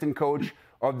Assistant Coach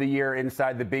of the Year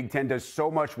inside the Big Ten. Does so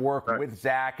much work with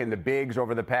Zach and the bigs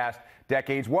over the past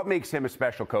decades. What makes him a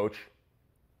special coach?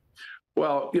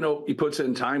 Well, he puts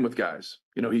in time with guys.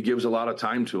 He gives a lot of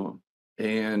time to them.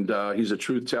 and he's a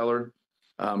truth teller.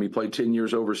 He played 10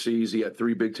 years overseas. He had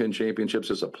 3 Big Ten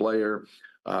championships as a player.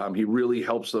 He really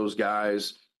helps those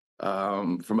guys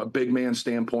from a big man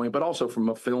standpoint, but also from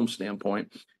a film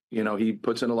standpoint. You know, he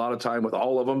puts in a lot of time with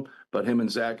all of them, but him and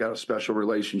Zach got a special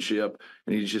relationship,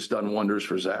 and he's just done wonders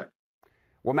for Zach.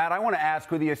 Well, Matt, I want to ask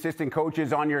who the assistant coach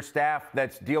is on your staff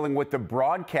that's dealing with the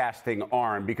broadcasting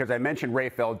arm, because I mentioned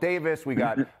Rafael Davis. We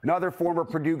got another former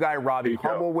Purdue guy, Robbie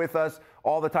Hummel, with us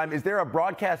all the time. Is there a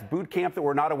broadcast boot camp that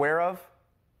we're not aware of?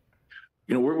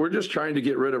 You know, we're just trying to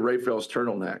get rid of Rafael's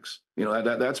turtlenecks. You know,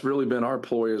 that's really been our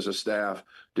ploy as a staff,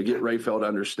 to get Rafael to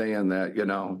understand that, you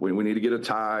know, we need to get a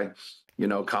tie, you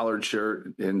know, collared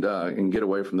shirt, and get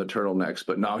away from the turtlenecks.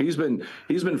 But no, he's been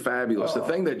fabulous. The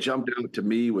thing that jumped out to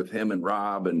me with him and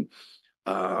Rob, and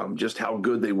just how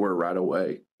good they were right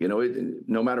away. You know,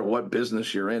 no matter what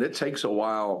business you're in, it takes a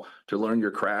while to learn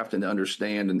your craft and to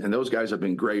understand. And those guys have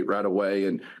been great right away,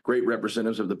 and great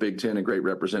representatives of the Big Ten and great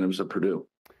representatives of Purdue.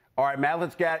 All right, Matt,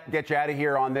 let's get you out of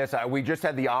here on this. We just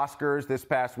had the Oscars this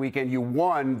past weekend. You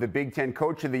won the Big Ten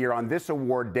Coach of the Year on this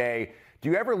award day. Do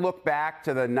you ever look back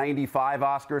to the 95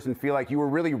 Oscars and feel like you were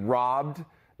really robbed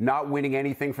not winning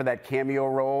anything for that cameo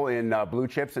role in Blue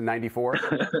Chips in 94?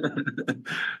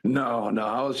 No.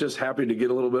 I was just happy to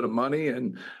get a little bit of money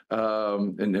and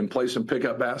play some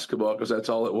pickup basketball, because that's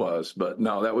all it was. But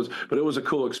no, it was a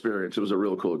cool experience. It was a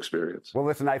real cool experience. Well,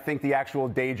 listen, I think the actual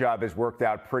day job has worked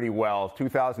out pretty well.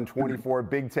 2024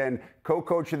 Big Ten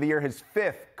Co-Coach of the Year, his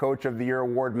 5th Coach of the Year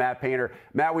award, Matt Painter.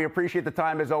 Matt, we appreciate the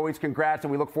time as always. Congrats,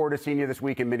 and we look forward to seeing you this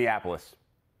week in Minneapolis.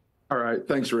 All right.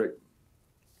 Thanks, Rick.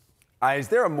 Is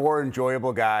there a more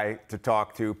enjoyable guy to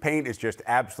talk to? Paint is just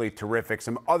absolutely terrific.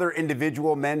 Some other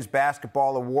individual men's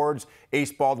basketball awards.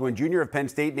 Ace Baldwin Jr. of Penn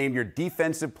State named your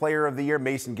Defensive Player of the Year.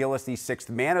 Mason Gillis, the 6th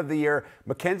Man of the Year.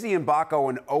 Mackenzie Mbako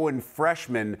and Owen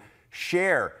Freshman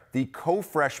share the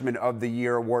Co-Freshman of the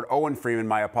Year award. Owen Freeman,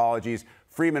 my apologies.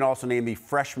 Freeman also named the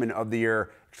Freshman of the Year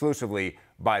exclusively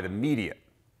by the media.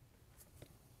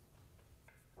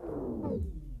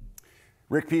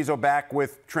 Rick Pizzo back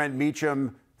with Trent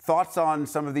Meacham. Thoughts on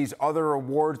some of these other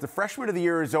awards? The Freshman of the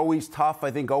Year is always tough. I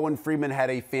think Owen Freeman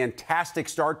had a fantastic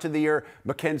start to the year.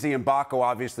 Mackenzie Mbako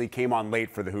obviously came on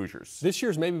late for the Hoosiers. This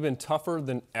year's maybe been tougher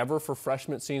than ever for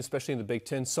freshmen, it seems, especially in the Big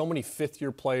Ten. So many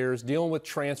fifth-year players dealing with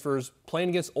transfers, playing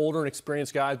against older and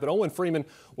experienced guys. But Owen Freeman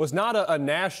was not a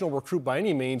national recruit by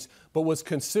any means, but was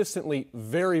consistently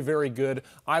very, very good.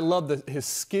 I love his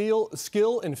skill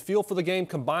and feel for the game,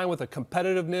 combined with a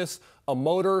competitiveness, a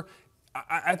motor.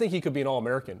 I think he could be an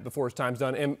All-American before his time's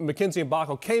done. And Mackenzie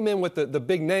Mbako came in with the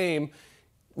big name,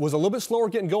 was a little bit slower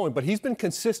getting going, but he's been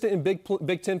consistent in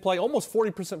Big Ten play, almost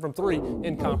 40% from 3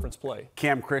 in conference play.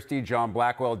 Cam Christie, John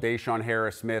Blackwell, Deshaun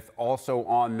Harris-Smith also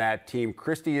on that team.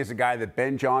 Christie is a guy that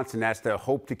Ben Johnson has to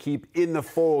hope to keep in the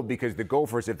fold, because the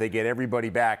Gophers, if they get everybody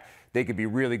back, they could be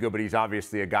really good, but he's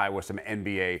obviously a guy with some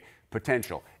NBA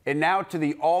potential. And now to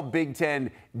the All-Big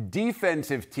Ten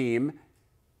defensive team.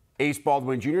 Ace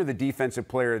Baldwin Jr., the Defensive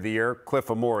Player of the Year. Cliff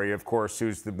Amore, of course,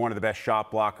 who's one of the best shot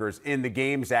blockers in the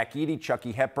game. Zach Edey,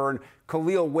 Chucky Hepburn,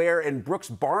 Khalil Ware, and Brooks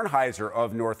Barnheiser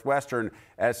of Northwestern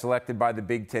as selected by the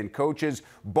Big Ten coaches.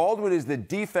 Baldwin is the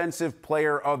Defensive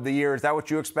Player of the Year. Is that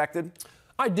what you expected?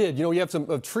 I did. You know, you have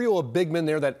a trio of big men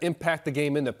there that impact the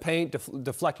game in the paint,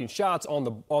 deflecting shots on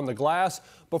the glass.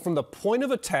 But from the point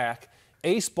of attack,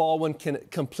 Ace Baldwin can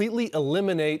completely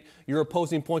eliminate your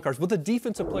opposing point guards. With the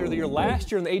Defensive Player of the Year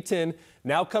last year in the A-10,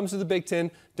 now comes to the Big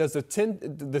Ten, does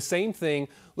the same thing.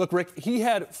 Look, Rick, he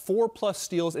had 4+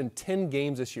 steals in 10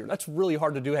 games this year. That's really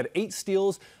hard to do. Had 8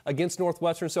 steals against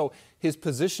Northwestern. So his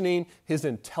positioning, his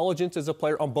intelligence as a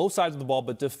player on both sides of the ball,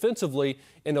 but defensively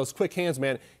in those quick hands,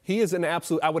 man, he is an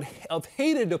absolute – I would have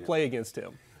hated to play against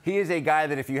him. He is a guy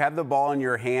that if you have the ball in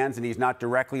your hands and he's not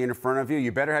directly in front of you,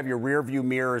 you better have your rear view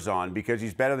mirrors on, because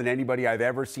he's better than anybody I've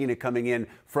ever seen it coming in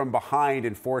from behind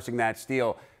and forcing that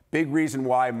steal. Big reason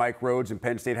why Mike Rhodes and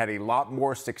Penn State had a lot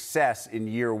more success in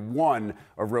year 1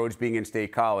 of Rhodes being in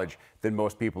State College than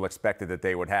most people expected that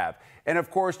they would have. And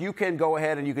of course, you can go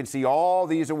ahead and you can see all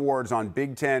these awards on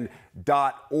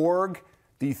big10.org.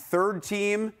 The third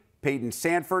team, Peyton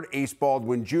Sanford, Ace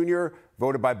Baldwin Jr.,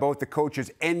 voted by both the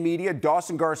coaches and media.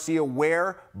 Dawson Garcia,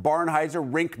 Ware, Barnheiser,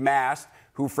 Rink Mast,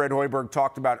 who Fred Hoiberg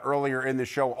talked about earlier in the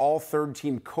show. All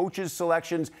third-team coaches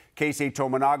selections, Keisei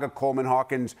Tominaga, Coleman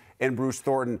Hawkins, and Bruce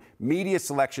Thornton. Media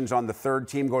selections on the third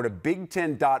team. Go to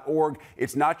big10.org.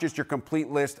 It's not just your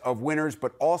complete list of winners,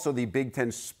 but also the Big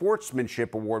Ten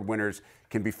Sportsmanship Award winners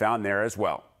can be found there as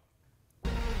well.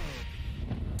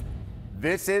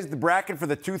 This is the bracket for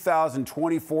the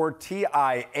 2024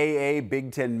 TIAA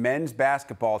Big Ten Men's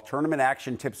Basketball Tournament.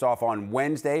 Action tips off on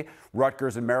Wednesday.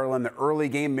 Rutgers and Maryland, the early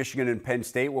game. Michigan and Penn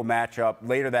State will match up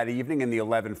later that evening in the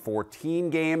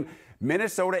 11-14 game.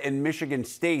 Minnesota and Michigan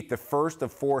State, the first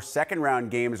of 4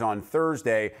 second-round games on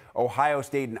Thursday. Ohio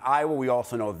State and Iowa, we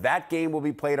also know that game will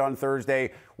be played on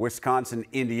Thursday. Wisconsin,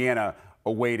 Indiana,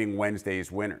 awaiting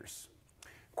Wednesday's winners.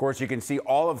 Of course, you can see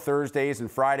all of Thursday's and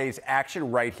Friday's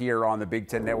action right here on the Big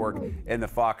Ten Network and the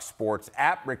Fox Sports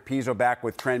app. Rick Pizzo back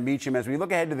with Trent Meacham. As we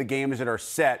look ahead to the games that are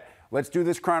set, let's do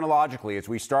this chronologically as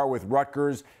we start with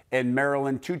Rutgers and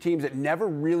Maryland, two teams that never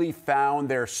really found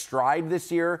their stride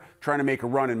this year, trying to make a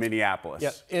run in Minneapolis.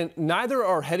 Yeah, and neither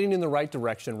are heading in the right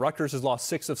direction. Rutgers has lost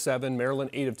 6 of 7, Maryland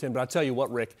 8 of 10. But I'll tell you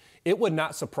what, Rick, it would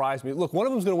not surprise me. Look, one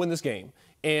of them is going to win this game,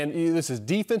 and this is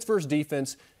defense versus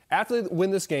defense. After they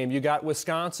win this game, you got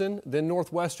Wisconsin, then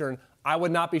Northwestern. I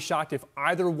would not be shocked if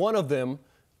either one of them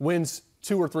wins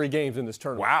 2 or 3 games in this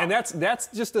tournament. Wow. And that's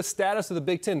just the status of the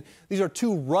Big Ten. These are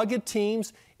two rugged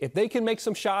teams. If they can make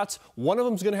some shots, one of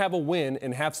them is going to have a win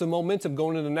and have some momentum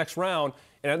going into the next round,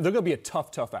 and they're going to be a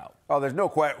tough out. Oh, there's no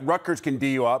question. Rutgers can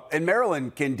D you up, and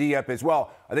Maryland can D up as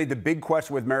well. I think the big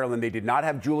question with Maryland, they did not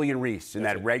have Julian Reese in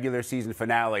that regular season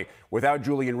finale. Without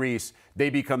Julian Reese, they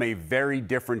become a very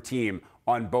different team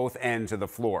on both ends of the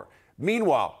floor.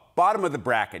 Meanwhile, bottom of the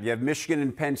bracket, you have Michigan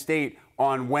and Penn State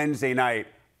on Wednesday night.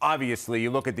 Obviously,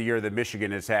 you look at the year that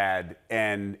Michigan has had,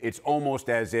 and it's almost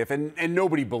as if, and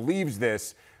nobody believes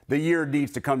this, the year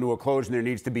needs to come to a close and there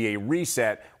needs to be a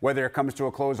reset. Whether it comes to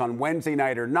a close on Wednesday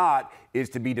night or not is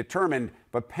to be determined.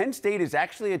 But Penn State is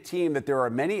actually a team that there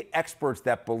are many experts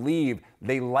that believe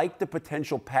they like the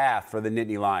potential path for the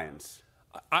Nittany Lions.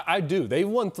 I do. They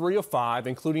won 3 of 5,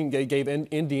 including they gave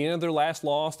Indiana their last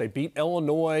loss. They beat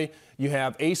Illinois. You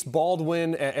have Ace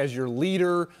Baldwin as your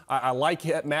leader. I like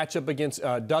that matchup against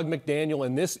Doug McDaniel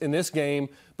in this game.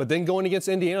 But then going against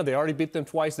Indiana, they already beat them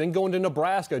twice. Then going to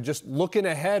Nebraska, just looking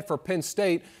ahead for Penn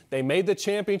State. They made the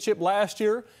championship last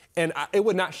year, and it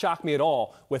would not shock me at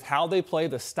all with how they play,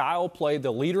 the style play,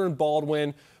 the leader in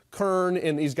Baldwin, Kern,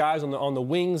 and these guys on the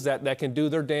wings that can do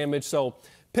their damage. So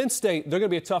Penn State, they're going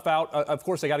to be a tough out. Of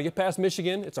course, they got to get past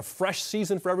Michigan. It's a fresh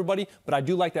season for everybody, but I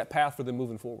do like that path for them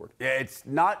moving forward. Yeah, it's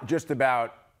not just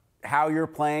about how you're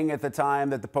playing at the time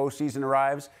that the postseason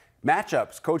arrives.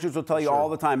 Matchups, coaches will tell you all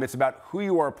the time, it's about who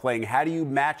you are playing. How do you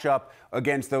match up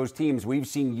against those teams? We've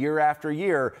seen year after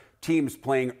year teams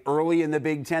playing early in the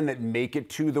Big Ten that make it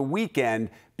to the weekend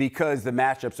because the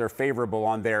matchups are favorable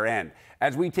on their end.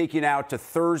 As we take you now to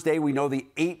Thursday, we know the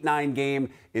 8-9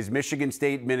 game is Michigan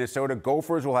State, Minnesota.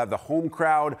 Gophers will have the home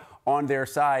crowd on their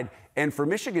side. And for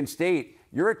Michigan State,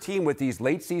 you're a team with these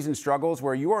late season struggles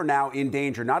where you are now in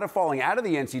danger, not of falling out of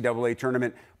the NCAA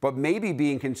tournament, but maybe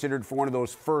being considered for one of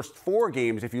those first 4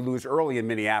 games if you lose early in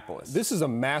Minneapolis. This is a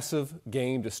massive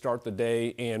game to start the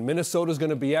day, and Minnesota's going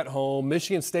to be at home.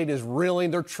 Michigan State is reeling.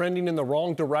 They're trending in the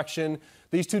wrong direction.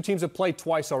 These two teams have played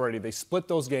twice already. They split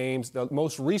those games. The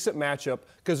most recent matchup,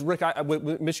 because, Rick,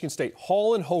 with Michigan State,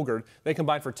 Hall and Hoiberg, they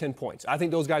combined for 10 points. I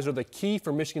think those guys are the key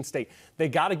for Michigan State. They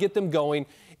got to get them going.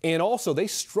 And also, they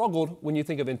struggled when you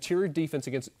think of interior defense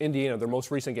against Indiana, their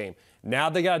most recent game. Now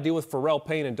they got to deal with Pharrell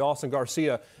Payne and Dawson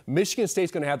Garcia. Michigan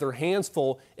State's going to have their hands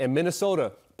full, and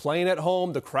Minnesota playing at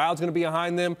home. The crowd's going to be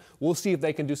behind them. We'll see if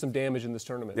they can do some damage in this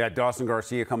tournament. Yeah, Dawson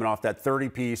Garcia coming off that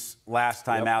 30-piece last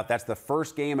time out. That's the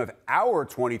first game of our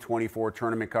 2024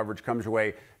 tournament coverage. Comes your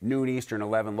way noon Eastern,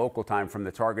 11 local time from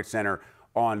the Target Center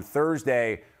on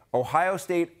Thursday. Ohio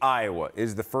State, Iowa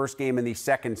is the first game in the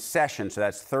second session, so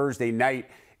that's Thursday night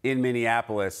in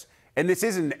Minneapolis. And this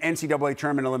is an NCAA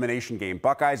tournament elimination game.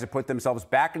 Buckeyes have put themselves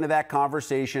back into that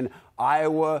conversation.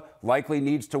 Iowa likely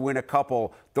needs to win a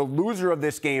couple. The loser of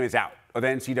this game is out of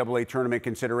NCAA tournament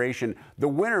consideration. The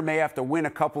winner may have to win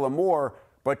a couple of more,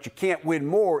 but you can't win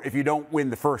more if you don't win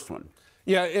the first one.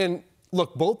 Yeah, and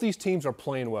look, both these teams are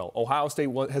playing well. Ohio State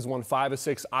has won 5 of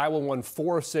 6. Iowa won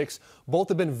 4 of 6. Both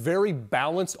have been very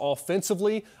balanced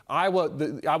offensively. I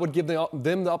would give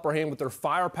them the upper hand with their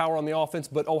firepower on the offense,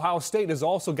 but Ohio State has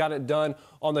also got it done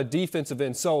on the defensive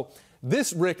end. So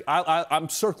this, Rick, I'm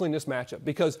circling this matchup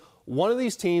because one of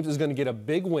these teams is going to get a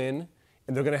big win,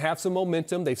 and they're going to have some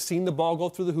momentum. They've seen the ball go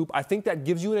through the hoop. I think that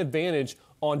gives you an advantage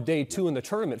on day 2 in the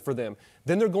tournament for them.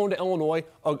 Then they're going to Illinois,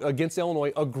 against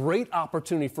Illinois, a great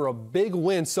opportunity for a big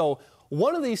win. So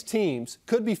one of these teams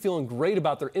could be feeling great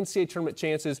about their NCAA tournament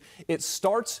chances. It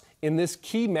starts in this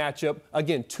key matchup.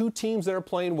 Again, two teams that are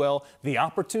playing well, the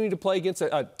opportunity to play against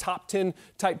a top 10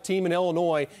 type team in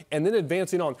Illinois, and then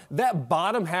advancing on. That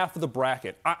bottom half of the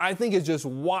bracket, I think is just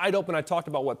wide open. I talked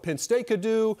about what Penn State could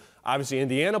do. Obviously,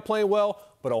 Indiana playing well,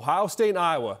 but Ohio State and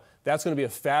Iowa, that's going to be a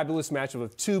fabulous matchup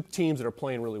of two teams that are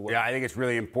playing really well. Yeah, I think it's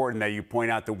really important that you point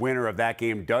out the winner of that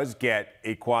game does get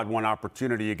a quad one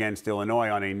opportunity against Illinois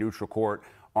on a neutral court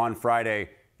on Friday.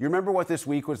 You remember what this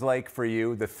week was like for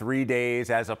you, the 3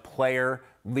 days as a player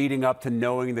leading up to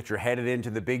knowing that you're headed into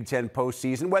the Big Ten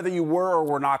postseason, whether you were or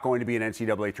were not going to be an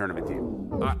NCAA tournament team?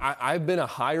 I've been a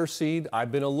higher seed.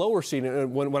 I've been a lower seed.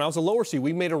 And when I was a lower seed,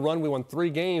 we made a run. We won 3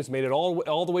 games, made it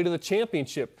all the way to the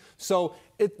championship. So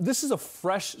this is a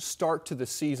fresh start to the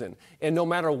season. And no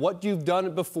matter what you've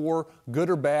done before, good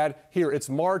or bad, here it's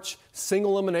March,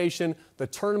 single elimination. The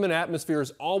tournament atmosphere is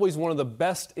always one of the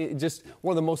best, just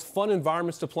one of the most fun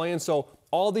environments to play in. So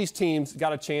all these teams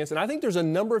got a chance. And I think there's a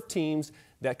number of teams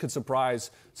that could surprise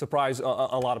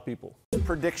a lot of people.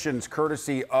 Predictions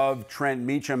courtesy of Trent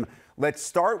Meacham. Let's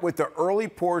start with the early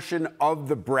portion of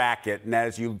the bracket. And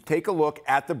as you take a look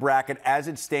at the bracket as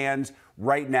it stands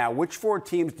right now, which 4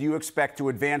 teams do you expect to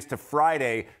advance to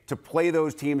Friday to play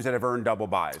those teams that have earned double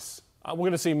byes? We're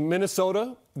going to see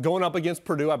Minnesota going up against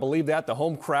Purdue. I believe that. The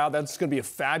home crowd, that's going to be a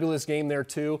fabulous game there,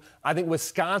 too. I think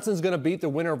Wisconsin's going to beat the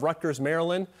winner of Rutgers,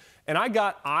 Maryland. And I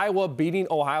got Iowa beating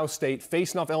Ohio State,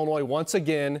 facing off Illinois once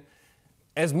again.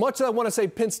 As much as I want to say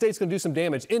Penn State's going to do some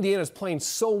damage, Indiana's playing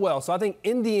so well. So I think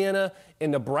Indiana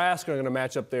and Nebraska are going to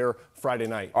match up there Friday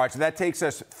night. All right, so that takes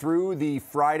us through the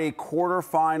Friday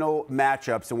quarterfinal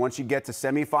matchups. And once you get to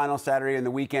semifinal Saturday and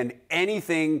the weekend,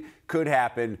 anything could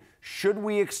happen. Should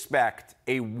we expect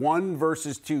a 1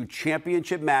 versus 2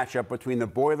 championship matchup between the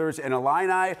Boilers and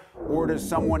Illini, or does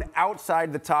someone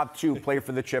outside the top 2 play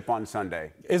for the chip on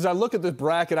Sunday? As I look at this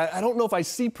bracket, I don't know if I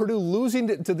see Purdue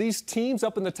losing to these teams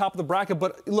up in the top of the bracket,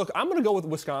 but look, I'm going to go with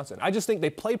Wisconsin. I just think they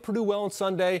play Purdue well on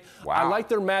Sunday. Wow. I like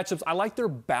their matchups. I like their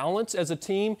balance as a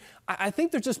team. I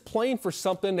think they're just playing for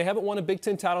something. They haven't won a Big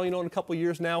Ten title, in a couple of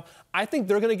years now. I think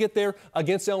they're going to get there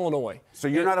against Illinois. So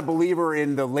you're not a believer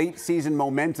in the late season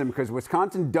momentum because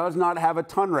Wisconsin does not have a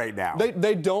ton right now.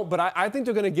 They don't, but I think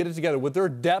they're going to get it together. With their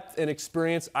depth and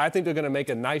experience, I think they're going to make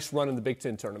a nice run in the Big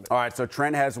Ten tournament. All right, so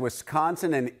Trent has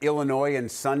Wisconsin and Illinois in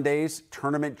Sunday's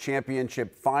tournament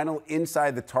championship final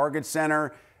inside the Target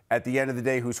Center. At the end of the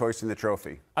day, who's hoisting the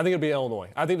trophy? I think it'll be Illinois.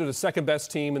 I think they're the second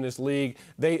best team in this league.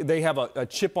 They have a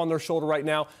chip on their shoulder right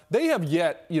now. They have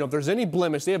yet, if there's any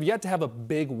blemish, they have yet to have a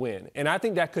big win. And I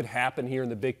think that could happen here in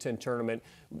the Big Ten tournament.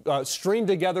 String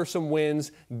together some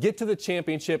wins, get to the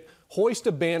championship, hoist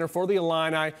a banner for the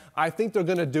Illini. I think they're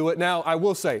going to do it. Now, I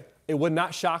will say, it would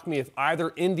not shock me if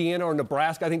either Indiana or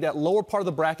Nebraska. I think that lower part of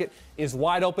the bracket is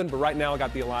wide open, but right now I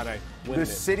got the Illini winning. The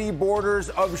city borders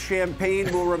of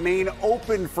Champaign will remain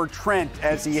open for Trent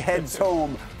as he heads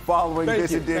home following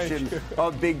this edition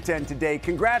of Big Ten Today.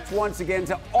 Congrats once again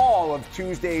to all of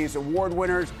Tuesday's award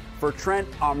winners. For Trent,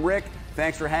 I'm Rick.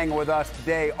 Thanks for hanging with us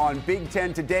today on Big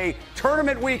Ten Today.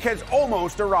 Tournament week has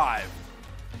almost arrived.